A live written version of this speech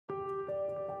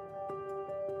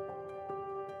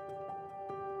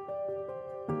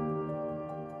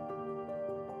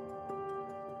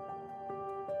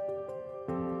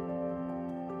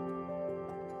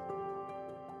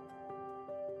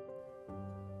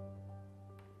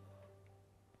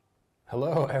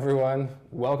Hello everyone,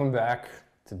 welcome back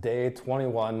to day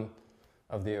 21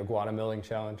 of the IGUANA Milling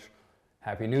Challenge.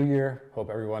 Happy New Year, hope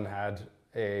everyone had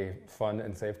a fun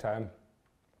and safe time.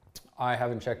 I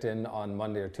haven't checked in on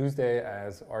Monday or Tuesday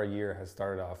as our year has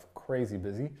started off crazy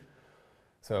busy.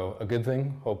 So a good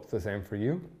thing, hope the same for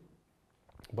you.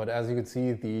 But as you can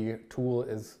see, the tool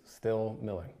is still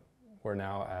milling. We're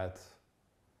now at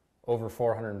over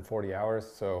 440 hours,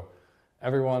 so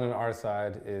everyone on our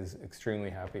side is extremely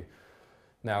happy.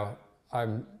 Now,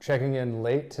 I'm checking in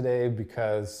late today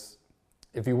because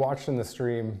if you watched in the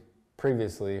stream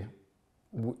previously,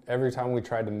 every time we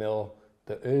tried to mill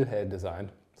the Medaillen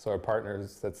Design, so our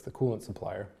partners, that's the coolant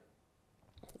supplier,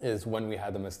 is when we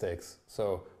had the mistakes.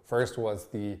 So first was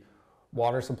the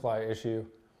water supply issue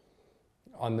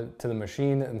to the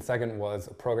machine, and second was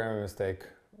a programming mistake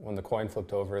when the coin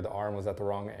flipped over, the arm was at the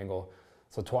wrong angle.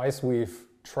 So twice we've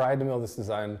tried to mill this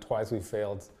design, twice we've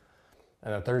failed.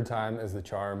 And the third time is the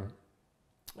charm.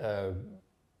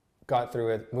 Got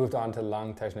through it, moved on to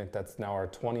Lang Technik. That's now our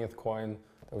 20th coin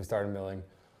that we started milling,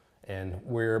 and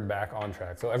we're back on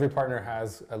track. So every partner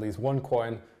has at least one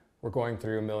coin. We're going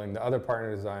through milling the other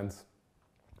partner designs,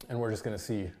 and we're just gonna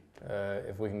see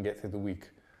if we can get through the week.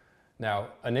 Now,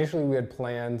 initially we had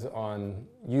planned on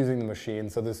using the machine.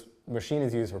 So this machine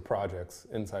is used for projects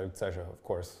inside Sesha, of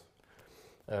course.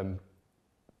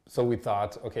 So we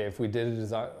thought, okay, if we did a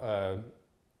design,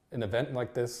 an event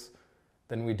like this,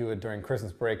 then we do it during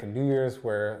Christmas break and New Year's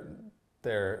where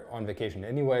they're on vacation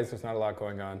anyways, there's not a lot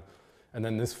going on. And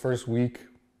then this first week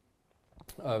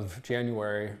of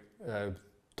January,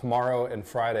 tomorrow and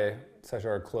Friday, Sesha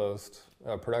are closed.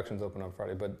 Production's open on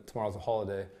Friday, but tomorrow's a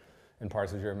holiday in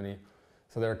parts of Germany.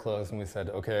 So they're closed, and we said,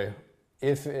 okay,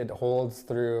 if it holds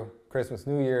through Christmas,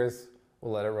 New Year's,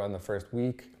 we'll let it run the first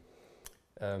week.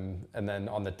 And then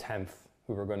on the 10th,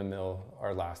 we were going to mill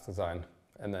our last design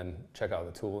and then check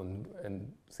out the tool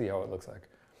and see how it looks like.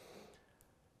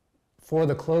 For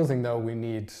the closing though, we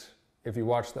need, if you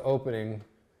watch the opening,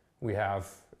 we have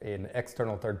an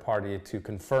external third party to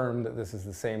confirm that this is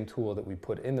the same tool that we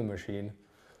put in the machine,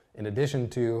 in addition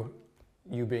to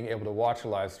you being able to watch a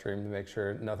live stream to make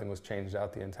sure nothing was changed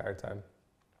out the entire time.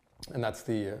 And that's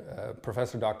the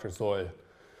Professor Dr. Zoll.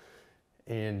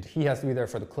 And he has to be there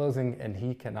for the closing, and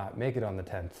he cannot make it on the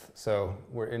 10th. So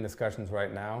we're in discussions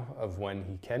right now of when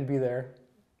he can be there,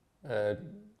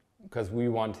 because we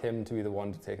want him to be the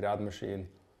one to take it out of the machine,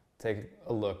 take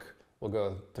a look. We'll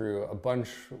go through a bunch,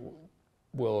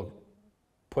 we'll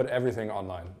put everything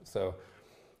online. So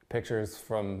pictures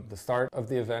from the start of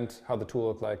the event, how the tool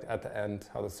looked like at the end,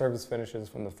 how the service finishes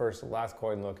from the first to last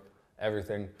coin look,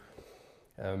 everything.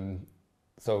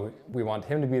 So we want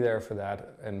him to be there for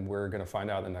that, and we're going to find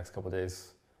out in the next couple of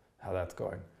days how that's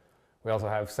going. We also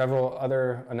have several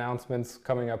other announcements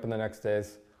coming up in the next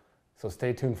days, so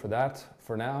stay tuned for that.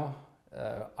 For now,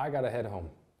 I got to head home.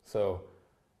 So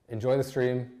enjoy the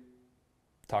stream.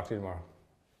 Talk to you tomorrow.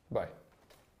 Bye.